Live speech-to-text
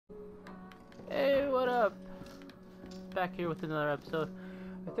back here with another episode.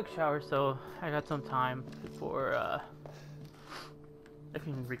 I took a shower, so I got some time before I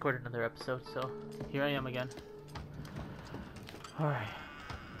can record another episode. So here I am again. Alright.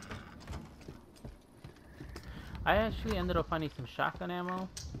 I actually ended up finding some shotgun ammo.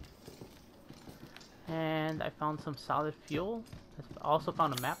 And I found some solid fuel. I also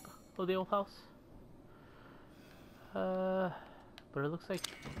found a map of the old house. But it looks like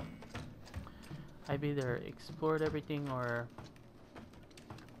I've either explored everything or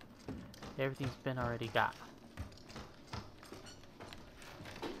everything's been already got.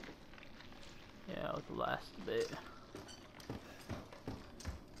 Yeah, with the last bit.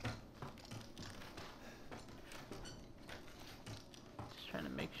 Just trying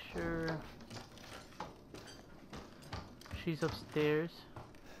to make sure she's upstairs.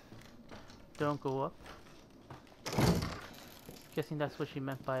 Don't go up. Guessing that's what she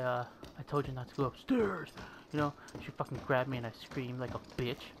meant by I told you not to go upstairs. You know, she fucking grabbed me and I screamed like a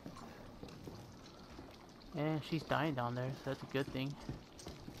bitch. And she's dying down there, so that's a good thing.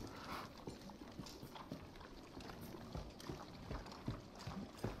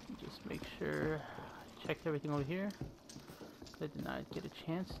 Just make sure I checked everything over here. I did not get a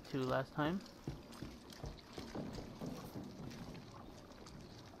chance to last time.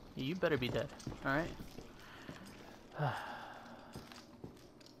 You better be dead, alright?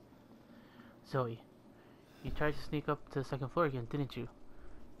 Zoe, you tried to sneak up to the second floor again, didn't you?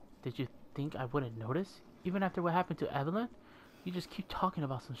 Did you think I wouldn't notice? Even after what happened to Evelyn? You just keep talking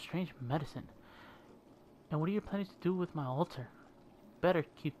about some strange medicine. And what are you planning to do with my altar? Better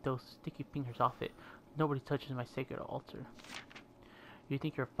keep those sticky fingers off it. Nobody touches my sacred altar. You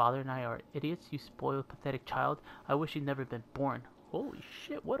think your father and I are idiots, you spoiled, pathetic child? I wish you'd never been born. Holy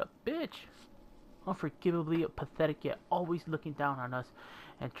shit, what a bitch! Unforgivably pathetic, yet always looking down on us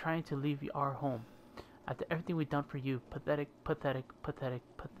and trying to leave our home. After everything we've done for you, pathetic, pathetic, pathetic,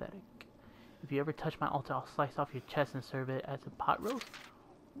 pathetic. If you ever touch my altar, I'll slice off your chest and serve it as a pot roast.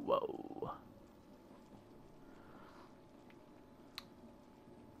 Whoa.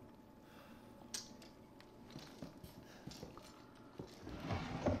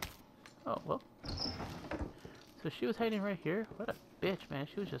 Oh, well. So she was hiding right here? What a bitch, man.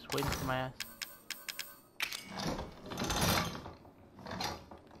 She was just waiting for my ass.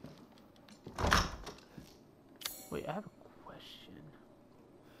 Wait, I have a question.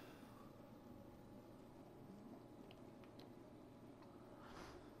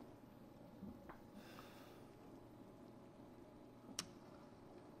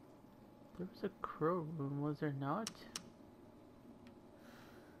 There was a crow room, was there not?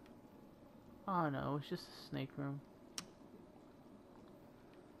 Oh no, it's just a snake room.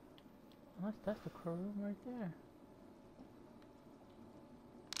 Unless that's the crow room right there.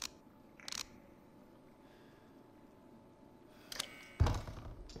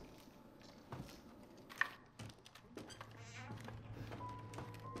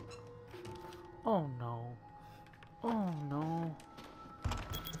 Oh no. Oh no.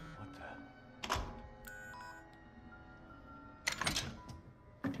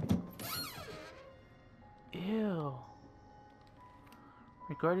 Ew.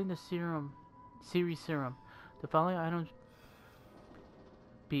 Regarding the series serum, the following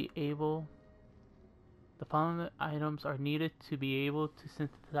items are needed to be able to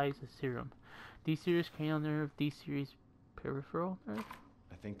synthesize the serum. D series cranial nerve, D series peripheral nerve.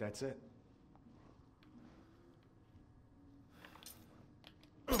 I think that's it.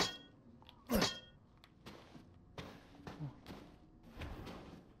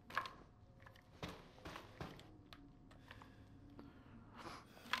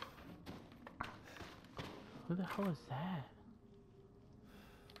 Who the hell is that?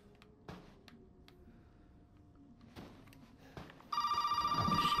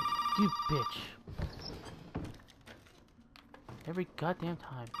 You bitch. Every goddamn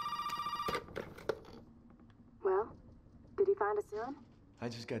time. Well, did he find a serum? I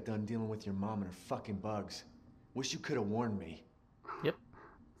just got done dealing with your mom and her fucking bugs. Wish you could have warned me. Yep.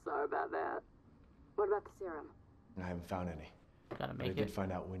 Sorry about that. What about the serum? I haven't found any. Gotta But I make did it.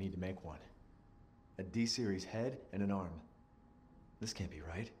 find out we need to make one. A D-series head and an arm. This can't be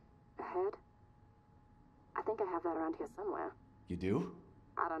right. A head? I think I have that around here somewhere. You do?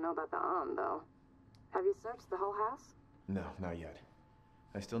 I don't know about the arm, though. Have you searched the whole house? No, not yet.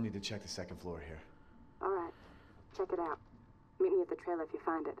 I still need to check the second floor here. All right. Check it out. Meet me at the trailer if you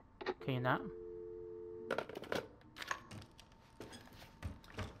find it. Can you not?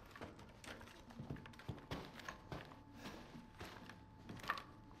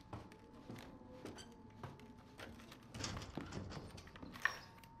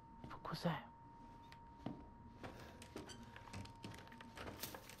 What was that?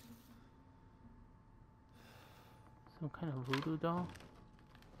 Some kind of voodoo doll?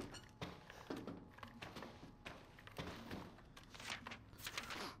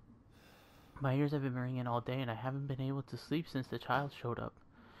 My ears have been ringing all day and I haven't been able to sleep since the child showed up.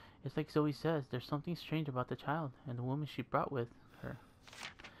 It's like Zoe says, there's something strange about the child and the woman she brought with her.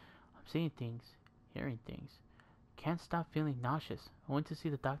 I'm seeing things, hearing things. Can't stop feeling nauseous. I went to see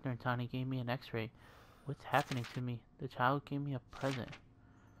the doctor in town. He gave me an x-ray. What's happening to me? The child gave me a present.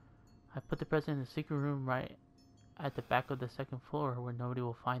 I put the present in the secret room right at the back of the second floor where nobody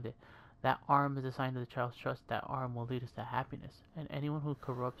will find it. That arm is a sign of the child's trust. That arm will lead us to happiness. And anyone who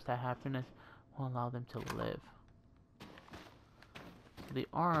corrupts that happiness won't allow them to live. So the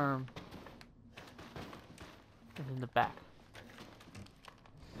arm is in the back.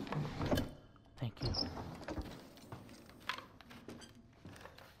 Thank you.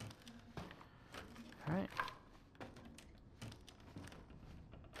 Alright.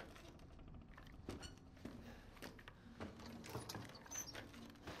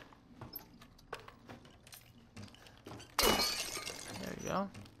 There you go.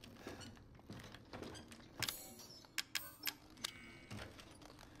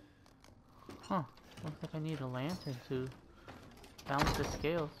 Huh. Looks like I need a lantern to balance the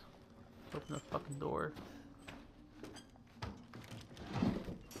scales. Let's open the fucking door.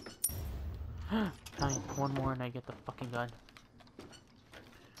 Fine, one more and I get the fucking gun.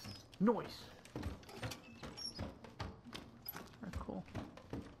 Noise! Alright, cool.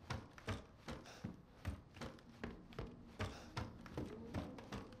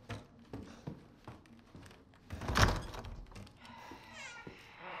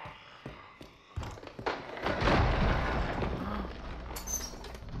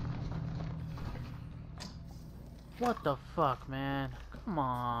 What the fuck, man? Come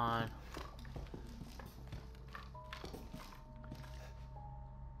on.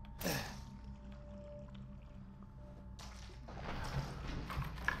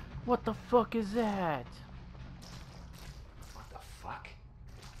 What the fuck is that? What the fuck?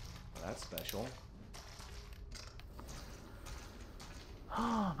 Well, that's special.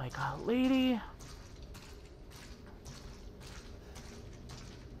 Oh my god, lady.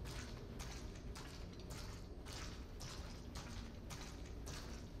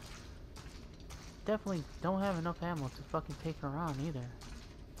 Definitely don't have enough ammo to fucking take her on either.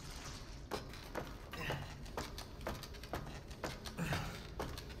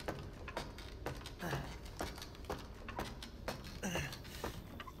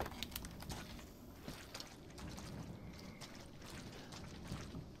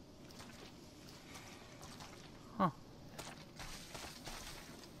 Huh.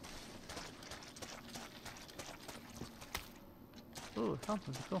 Ooh,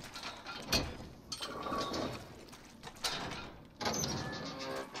 something cool.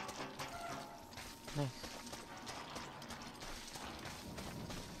 Nice.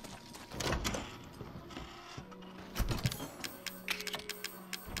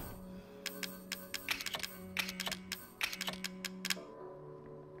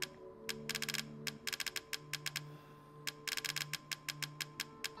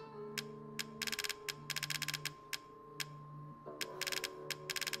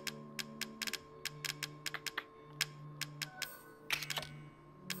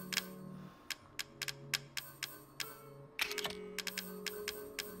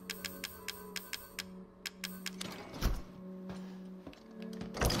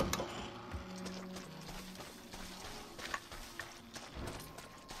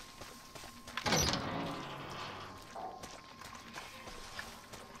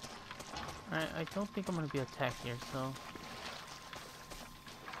 I don't think I'm gonna be attacked here, so...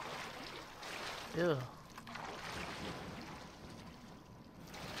 Ew.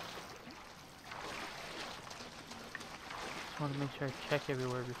 Just want to make sure I check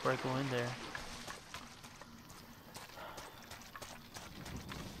everywhere before I go in there.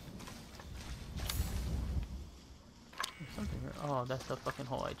 There's something here. Oh, that's the fucking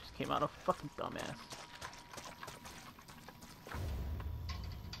hole I just came out of. Fucking dumbass.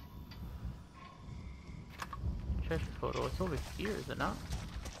 Treasure photo. It's over here, is it not?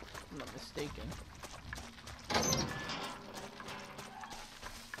 I'm not mistaken.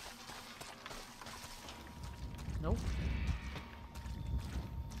 Nope.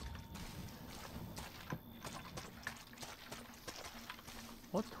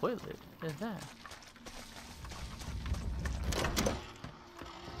 What toilet is that?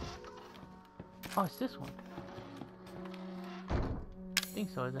 Oh, it's this one. I think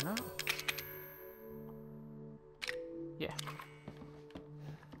so, is it not? Yeah.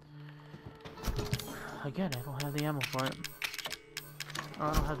 Again, I don't have the ammo for it. Or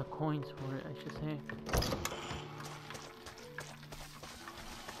I don't have the coins for it, I should say.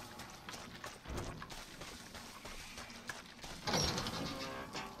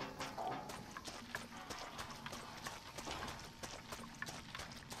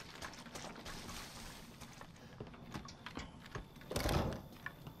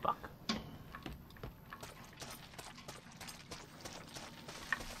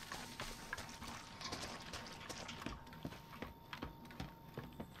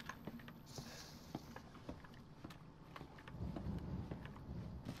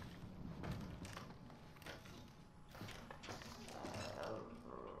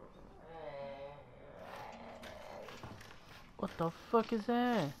 What the fuck is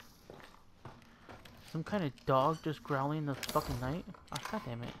that? Some kind of dog just growling in the fucking night? Ah, god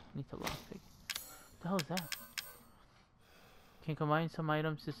damn it. I need to lockpick. What the hell is that? Can combine some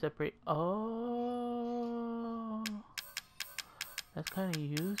items to separate. Oh, that's kind of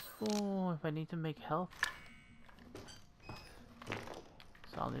useful if I need to make health.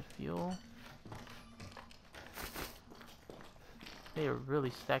 Solid fuel. They are really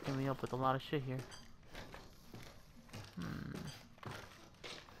stacking me up with a lot of shit here.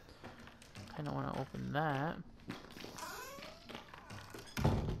 Kinda wanna open that.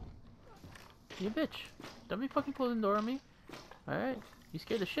 You bitch. Don't be fucking closing the door on me. Alright? You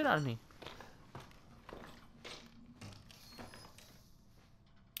scared the shit out of me.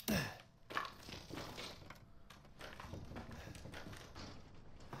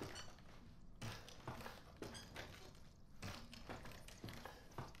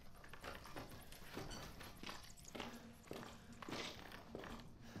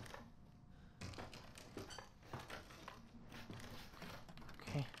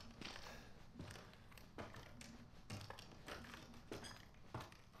 Okay.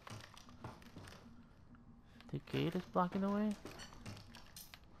 The gate is blocking the way?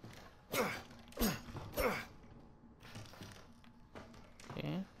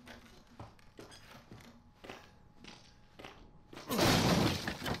 Okay.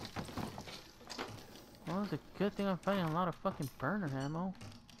 Well, it's a good thing I'm finding a lot of fucking burner ammo.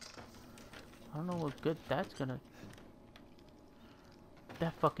 I don't know what good that's gonna...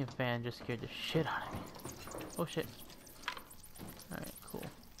 That fucking fan just scared the shit out of me. Oh shit. Alright, cool.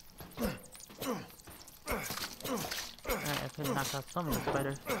 Alright, I can knock out some of the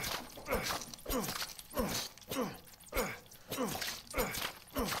spiders.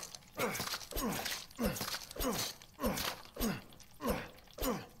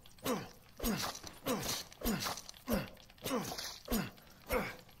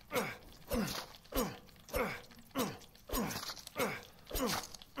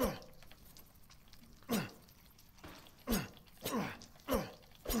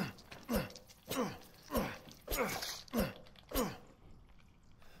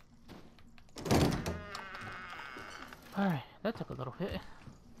 Alright, that took a little hit.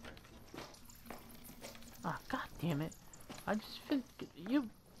 Ah, god damn it. I just fin- you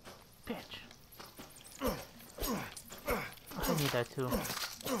bitch. I need that too.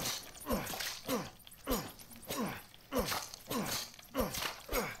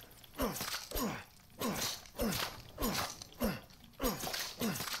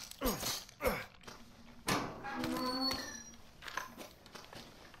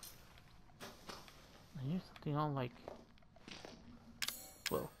 I hear something on like...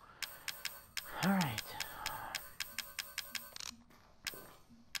 Whoa. Alright.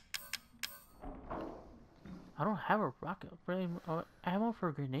 I don't have a rocket ammo for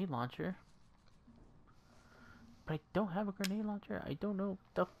a grenade launcher. But I don't have a grenade launcher. I don't know what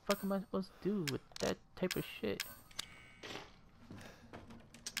the fuck am I supposed to do with that type of shit.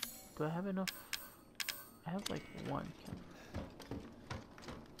 Do I have enough? I have like one.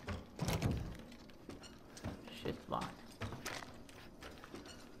 Shit's locked.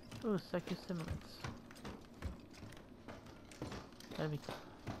 Ooh, psychostimulants. That'd be cool.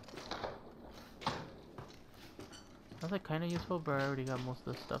 That's like kind of useful, but I already got most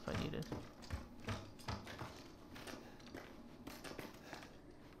of the stuff I needed.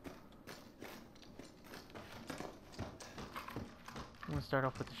 I'm gonna start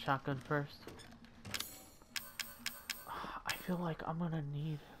off with the shotgun first. I feel like I'm gonna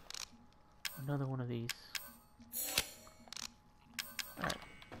need another one of these. Alright.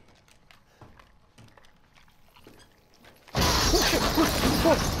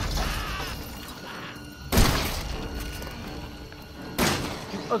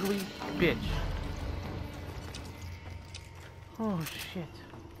 You ugly bitch. Oh shit.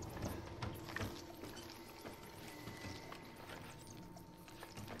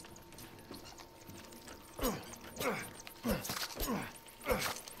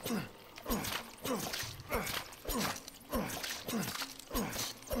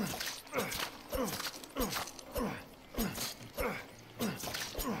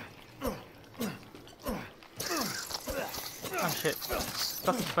 Oh shit.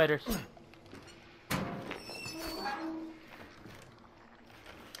 Fucking spiders.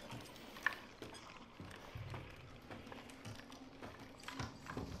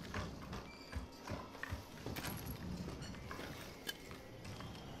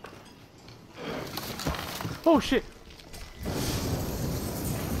 Oh shit!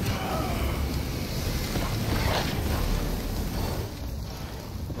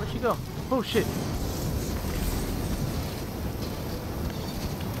 Where'd she go? Oh shit!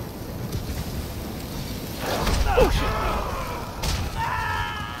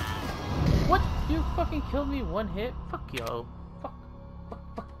 fucking killed me one hit? Fuck yo. Fuck.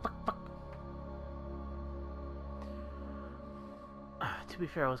 To be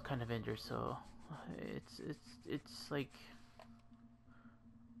fair, I was kind of injured, so it's like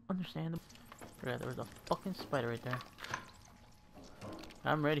understandable. Yeah, there was a fucking spider right there.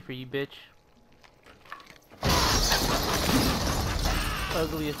 I'm ready for you, bitch.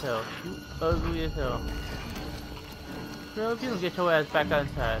 Ugly as hell. You ugly as hell. Girl, if you don't get your ass back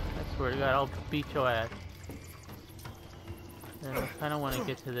outside, I swear to God, I'll beat your ass. And I kind of want to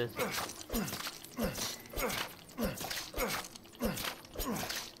get to this.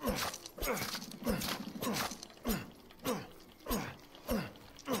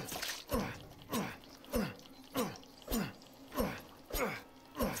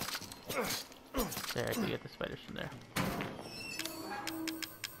 There, I can get the spiders from there.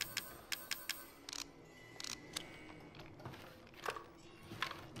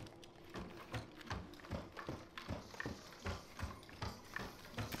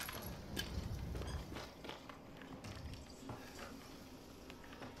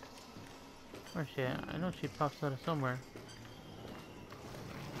 Where's she at? I know she pops out of somewhere.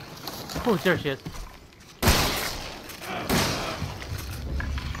 Oh, there she is.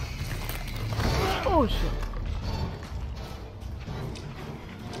 Oh shit.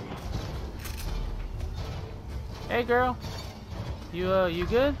 Hey girl. You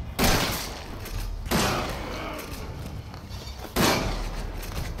good?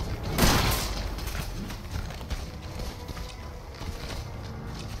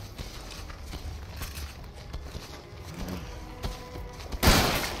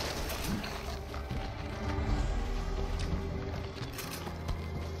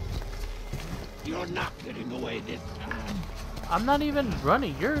 You're not getting away this time. I'm not even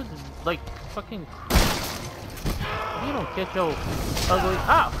running. You're like fucking. You don't get your ugly.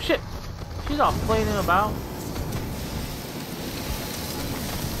 Ah, shit! She's all flailing about.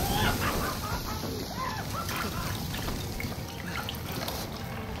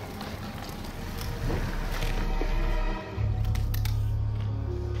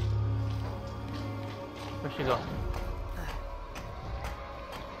 Where'd she go?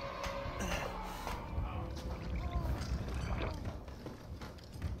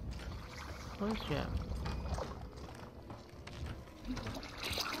 Where's she at?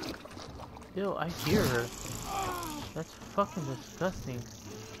 Yo, I hear her. That's fucking disgusting.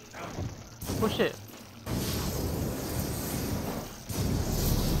 Oh shit.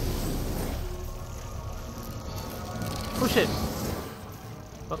 Oh shit.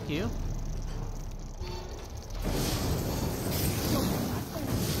 Fuck you.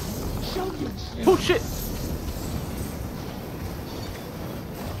 Oh shit.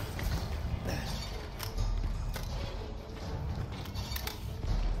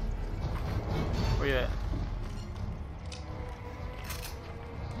 Where you at?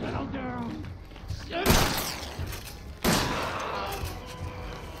 Settle down.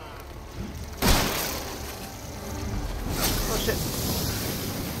 Oh shit.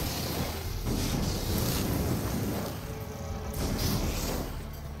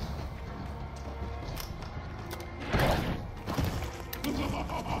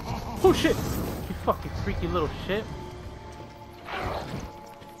 Oh shit! You fucking freaky little shit.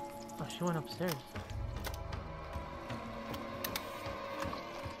 Oh, she went upstairs.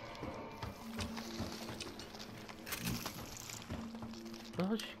 Where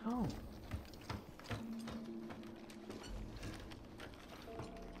did she go?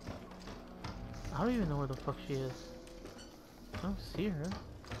 I don't even know where the fuck she is. I don't see her.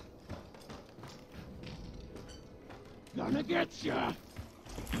 Gonna get ya.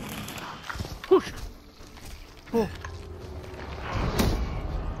 Whoosh! Oh.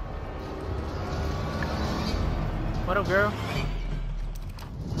 What up, girl?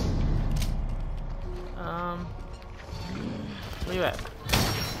 Where you at?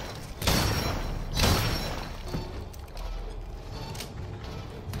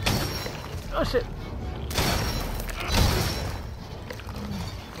 Oh shit!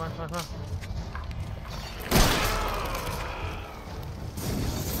 Come on, come on, come on.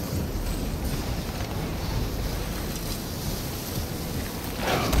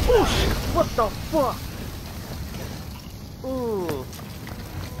 Oh shit! What the fuck? Ooh.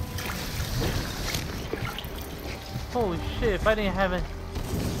 Holy shit, if I didn't have it.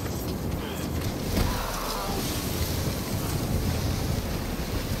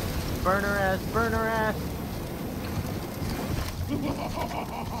 Burn her ass, burn her ass.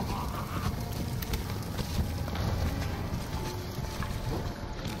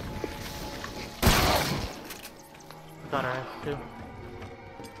 Got her ass too.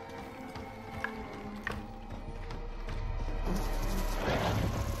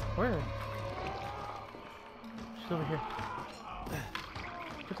 Where? She's over here.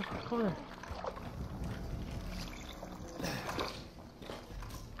 Get the fuck over there.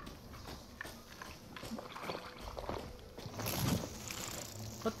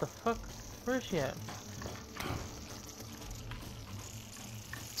 What the fuck? Where is she at?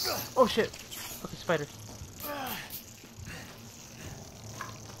 Oh shit! Okay, spiders.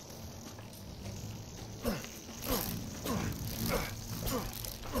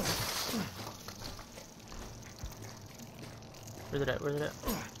 Where's it at? Where's it at?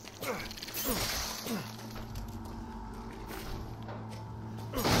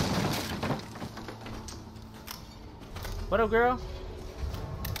 What up, girl?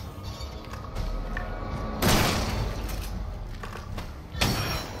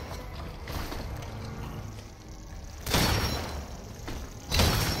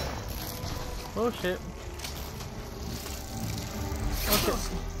 Oh shit. Oh shit.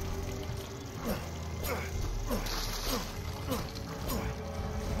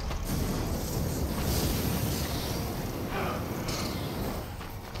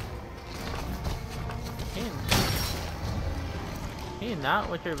 Can you not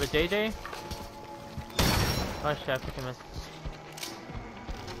with your JJ? Oh shit, I freaking missed.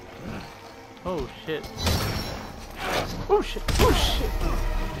 Oh shit. Oh shit. Oh shit.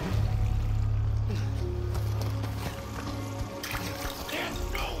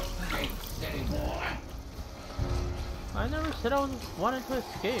 I never said I wanted to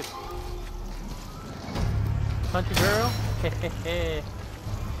escape. Country girl? Hehehe.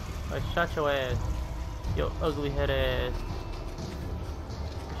 I shot your ass. Yo, ugly head ass.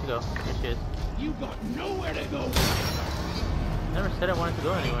 Where'd she go? There she is. You got nowhere to go. Never said I wanted to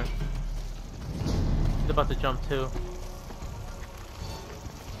go anywhere. She's about to jump too.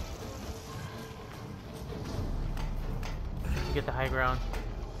 You get the high ground.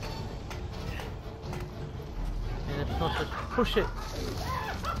 And there's no such. Oh shit!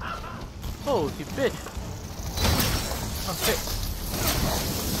 Oh, you bitch! Oh shit!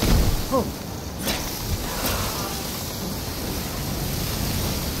 Oh!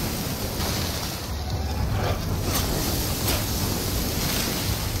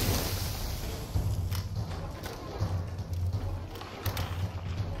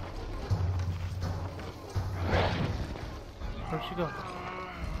 Where'd she go?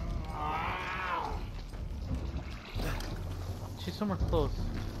 She's somewhere close.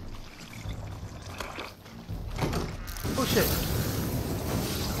 Oh shit!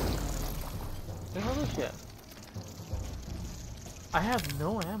 Where the hell is she at? I have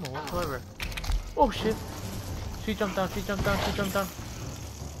no ammo whatsoever. Oh shit! She jumped down, she jumped down, she jumped down.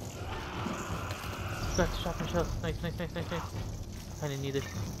 Got shotgun shells. Nice, nice, nice, nice, nice. I didn't need it.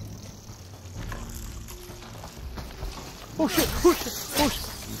 Oh shit! Oh shit! Oh shit!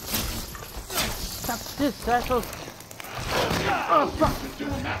 Stop this, assholes! Oh fuck!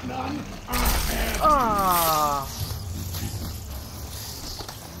 Ah!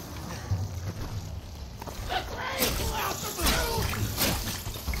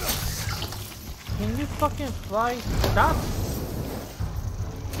 Can you fucking fly? Stop!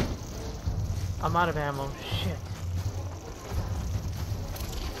 I'm out of ammo. Shit.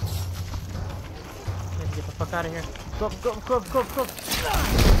 Let's get the fuck out of here. Go, go, go, go, go!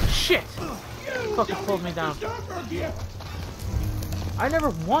 Shit! Fucking pulled me down. I never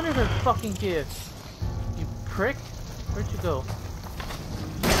wanted her fucking gift. You prick. Where'd you go?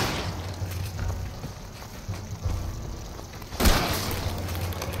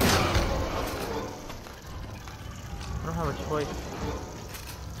 I don't have a choice.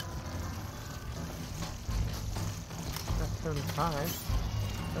 That's 75.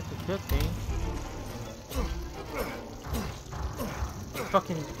 That's a good thing.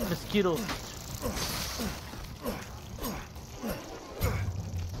 Fucking mosquitoes.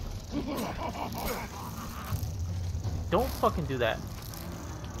 Don't fucking do that.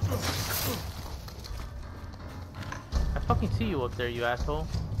 I fucking see you up there, you asshole.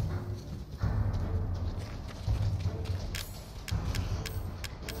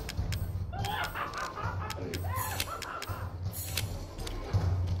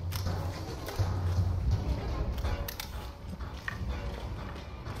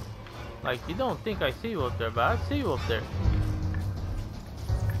 Like, you don't think I see you up there, but I see you up there.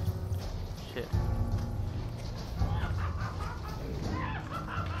 Shit.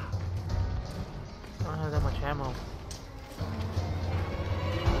 I don't have that much ammo.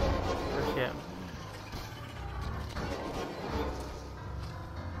 Where's she at?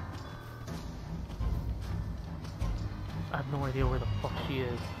 I have no idea where the fuck she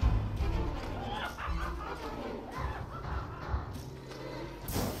is.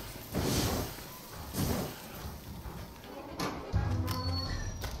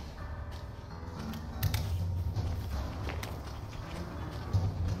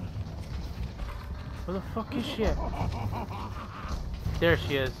 Where the fuck is she at? There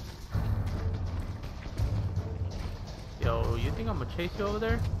she is. Yo, you think I'm gonna chase you over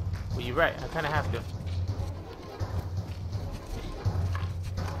there? Well, you're right. I kind of have to.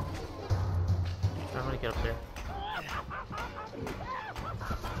 I'm gonna get up there.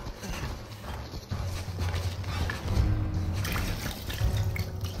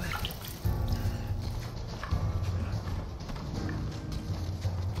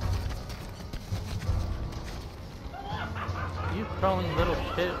 You crawling little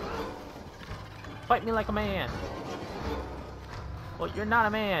shit. Fight me like a man. Well, you're not a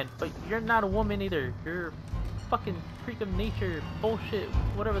man, but you're not a woman either. You're a fucking freak of nature, bullshit,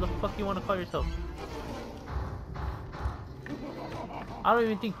 whatever the fuck you want to call yourself. I don't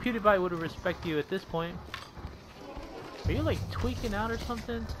even think PewDiePie would respect you at this point. Are you like tweaking out or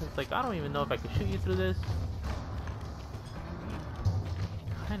something? It's like, I don't even know if I can shoot you through this.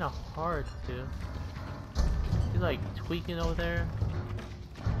 Kinda hard to. You're like tweaking over there.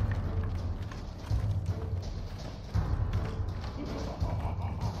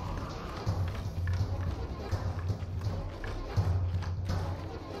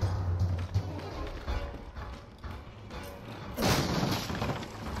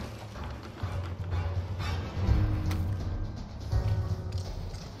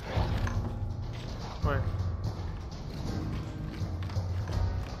 Where?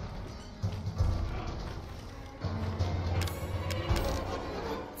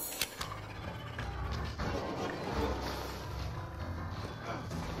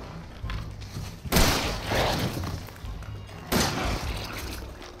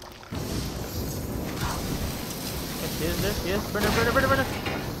 Yes, yes, burn her, burn her, burn her, burn her.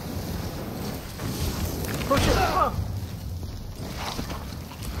 Push it! Oh.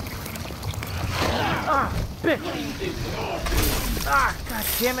 Ah, bitch! Ah, god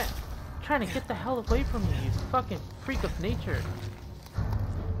damn it! I'm trying to get the hell away from me, you fucking freak of nature.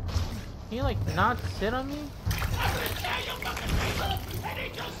 Can you like not sit on me?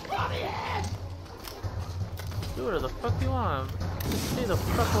 Do whatever the fuck you want. Stay the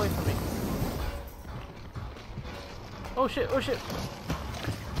fuck away from me. Oh shit, oh shit.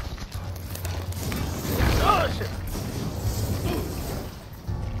 Oh shit.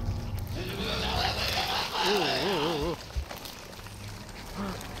 Ooh.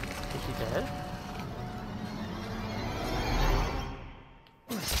 Is she dead?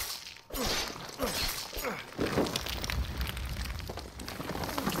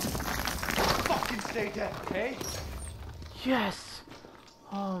 Fucking stay dead, okay? Yes!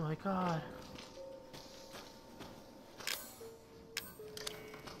 Oh my god.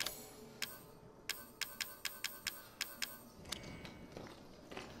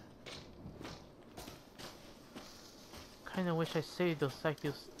 Kinda wish I saved those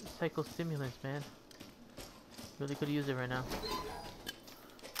psychostimulants, man. Really could use it right now.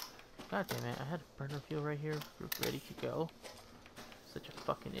 God damn it, I had a burner fuel right here, ready to go. Such a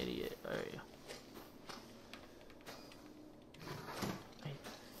fucking idiot. Alright. I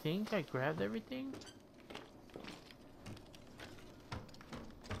think I grabbed everything.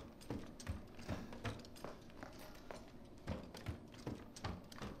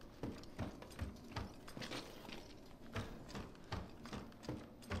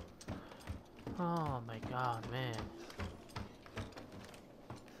 Oh my god, man.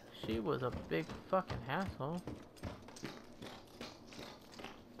 She was a big fucking hassle.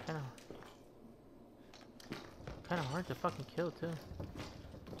 Kinda hard to fucking kill too.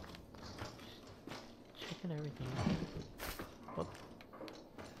 Just checking everything. Whoop.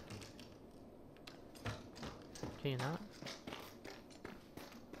 Can you not?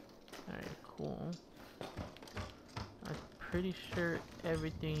 Alright, cool. I'm pretty sure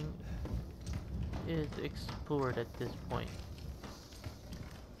everything is explored at this point.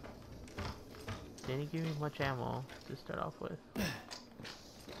 Didn't give me much ammo to start off with.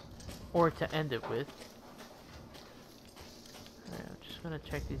 Or to end it with. Alright, I'm just gonna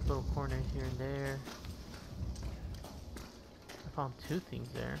check these little corners here and there. I found 2 things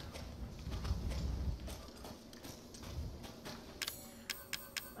there.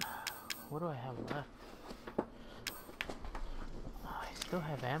 What do I have left? Oh, I still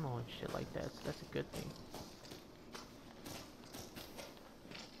have ammo and shit like that, so that's a good thing.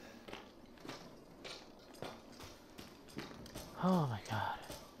 Oh my god.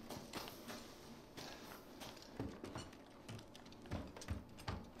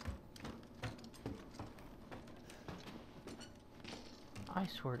 I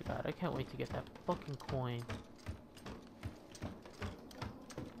swear to god, I can't wait to get that fucking coin.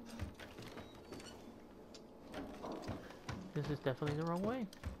 This is definitely the wrong way.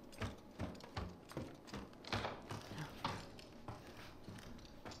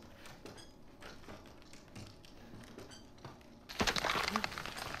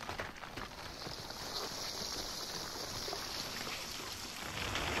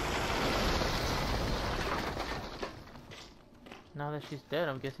 that she's dead,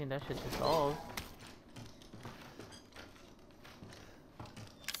 I'm guessing that should dissolve.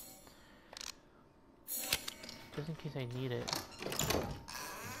 Just in case I need it.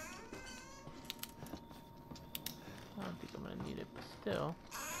 I don't think I'm gonna need it, but still.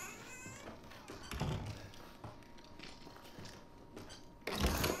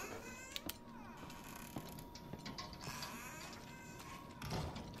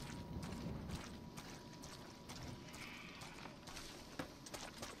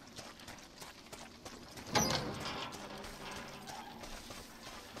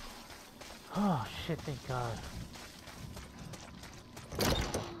 Oh shit, thank God.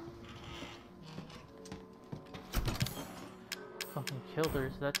 Fucking killed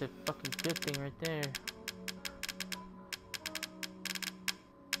her, so that's a fucking good thing right there.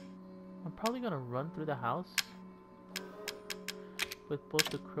 I'm probably gonna run through the house with both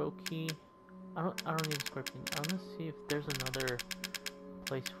the crow key. I don't need a scorpion. I'm gonna see if there's another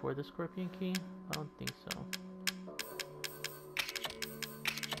place for the scorpion key. I don't think so.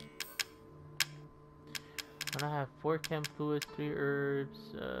 And I have 4 chem fluids, 3 herbs,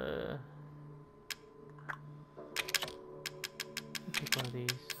 take one of these,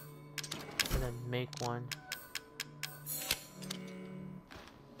 and then make one.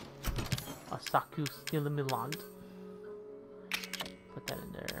 A Saku Stimulant. Put that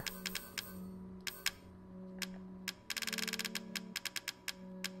in there.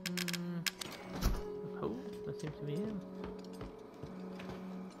 Oh, that seems to be him.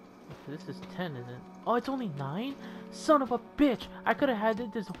 This is 10, isn't it? Oh, it's only 9? Son of a bitch! I could have had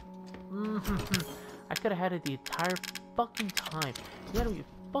it this... I could have had it the entire fucking time. You gotta be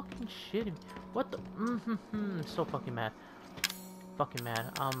fucking shitting me. What the... I'm so fucking mad. Fucking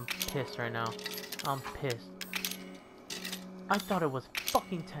mad. I'm pissed right now. I'm pissed. I thought it was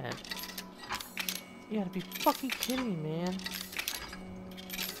fucking 10. You gotta be fucking kidding me, man.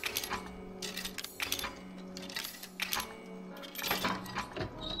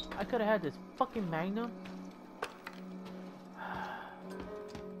 I could have had this fucking Magnum.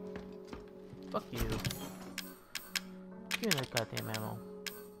 Fuck you. Give me that goddamn ammo.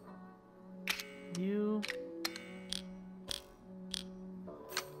 You.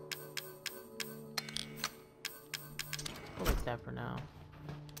 Go like that for now.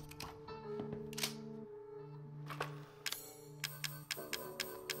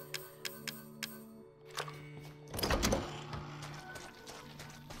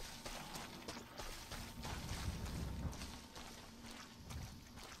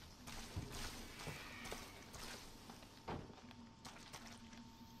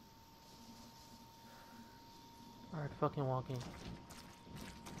 Alright, fucking walking.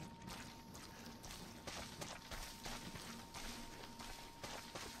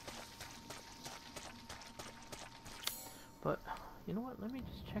 But, you know what? Let me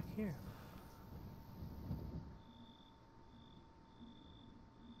just check here.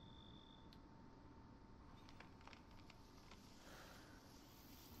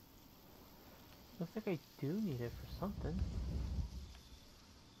 Looks like I do need it for something.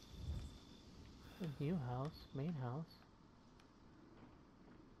 A new house, main house.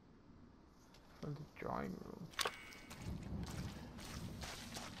 From the drawing room.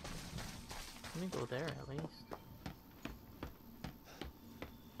 Let me go there at least.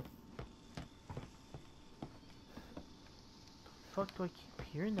 The fuck do I keep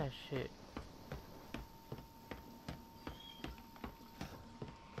hearing that shit?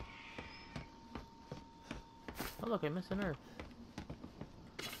 Oh look, I missed an herb.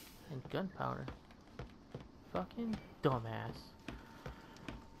 And gunpowder. Fucking dumbass.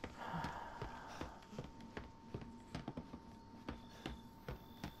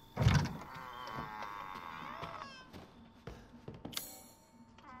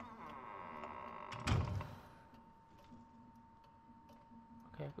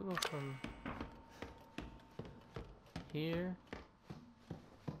 Okay, I could go from here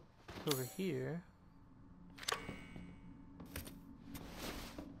to over here.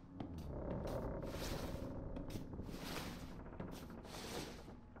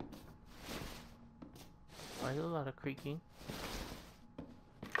 I hear a lot of creaking.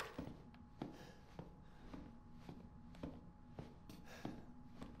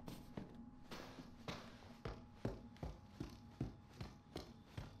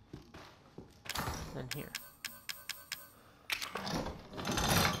 Then here.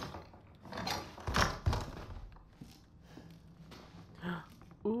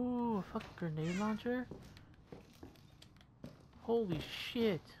 Ooh, a fucking grenade launcher? Holy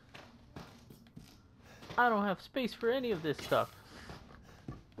shit. I don't have space for any of this stuff.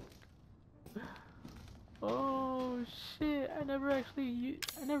 Oh Oh shit! I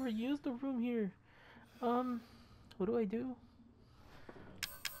never used the room here. What do I do?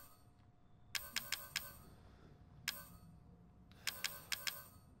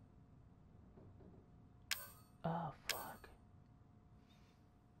 Oh fuck!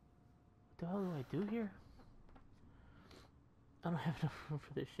 What the hell do I do here? I don't have enough room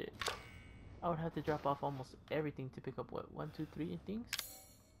for this shit. I would have to drop off almost everything to pick up what 1, 2, 3 things.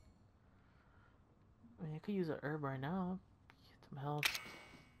 I mean, I could use a herb right now. Get some health.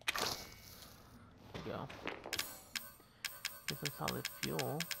 There we go. Get some solid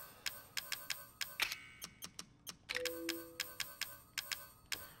fuel.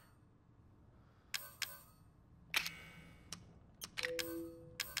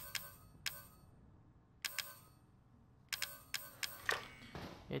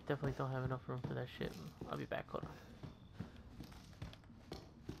 I definitely don't have enough room for that shit. I'll be back, hold on.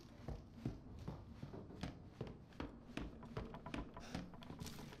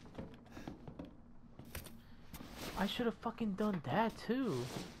 I should have fucking done that too.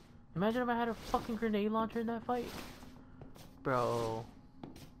 Imagine if I had a fucking grenade launcher in that fight. Bro.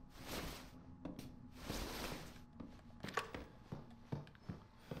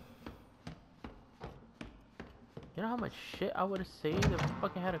 You know how much shit I would have saved if I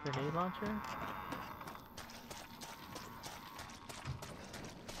fucking had a grenade launcher?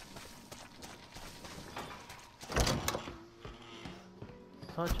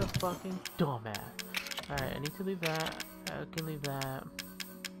 Such a fucking dumbass. Alright, I need to leave that. I can leave that.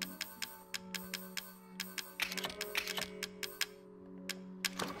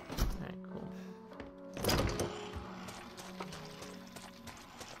 Alright, cool.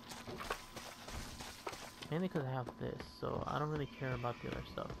 Mainly because I have this, so I don't really care about the other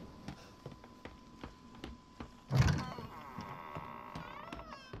stuff.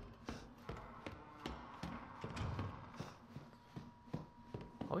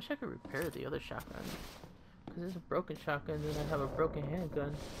 I wish I could repair the other shotgun. Because there's a broken shotgun and I have a broken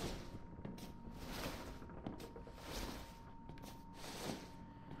handgun.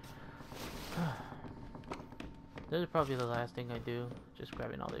 This is probably the last thing I do. Just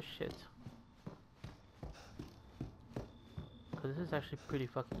grabbing all this shit. Because this is actually pretty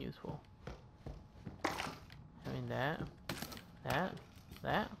fucking useful. I mean that.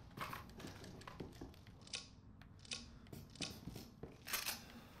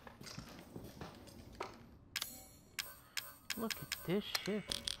 Look at this shit.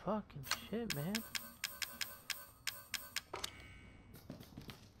 Fucking shit, man.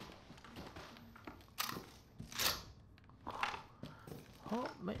 Oh,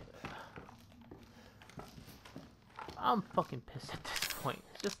 man. I'm fucking pissed at this point.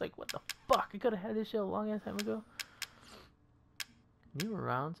 It's just like, what the fuck? I could have had this shit a long ass time ago. Newer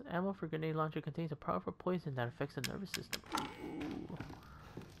rounds. Ammo for grenade launcher contains a powerful poison that affects the nervous system. Ooh.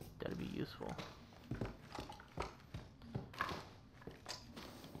 That'd be useful.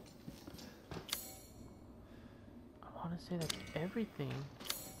 I want to say that's everything.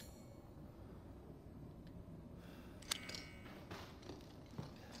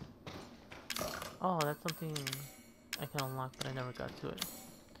 Oh, that's something I can unlock, but I never got to it.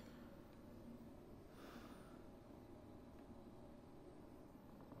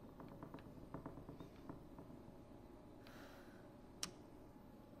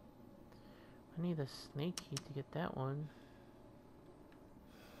 I need a snake key to get that one.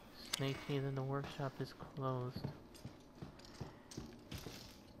 Snake key, then the workshop is closed.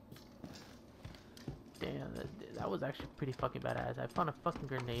 Damn, that was actually pretty fucking badass. I found a fucking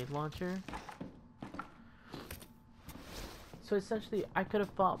grenade launcher. So essentially, I could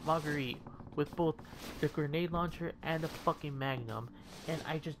have fought Marguerite with both the grenade launcher and the fucking Magnum, and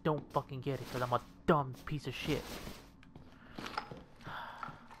I just don't fucking get it because I'm a dumb piece of shit.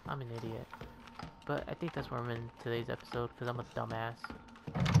 I'm an idiot. But I think that's where I'm in today's episode because I'm a dumbass.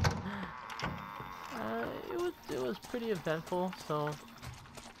 It was pretty eventful, so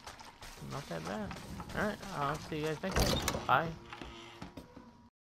not that bad. Alright, I'll see you guys next time. Bye.